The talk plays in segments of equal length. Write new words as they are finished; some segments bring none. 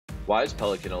Wise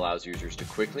Pelican allows users to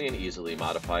quickly and easily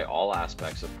modify all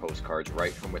aspects of Postcards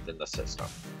right from within the system.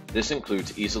 This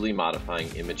includes easily modifying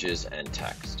images and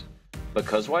text.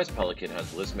 Because Wise Pelican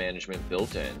has list management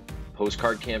built in,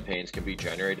 postcard campaigns can be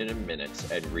generated in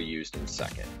minutes and reused in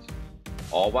seconds.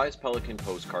 All Wise Pelican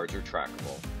postcards are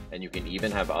trackable, and you can even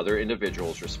have other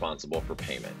individuals responsible for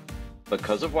payment.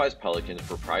 Because of Wise Pelican's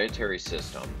proprietary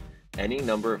system, any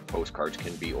number of postcards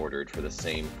can be ordered for the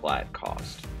same flat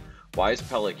cost. Wise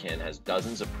Pelican has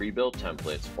dozens of pre-built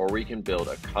templates, or we can build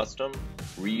a custom,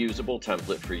 reusable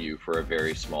template for you for a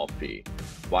very small fee.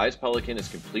 Wise Pelican is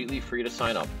completely free to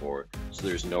sign up for, so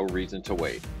there's no reason to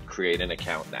wait. Create an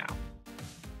account now.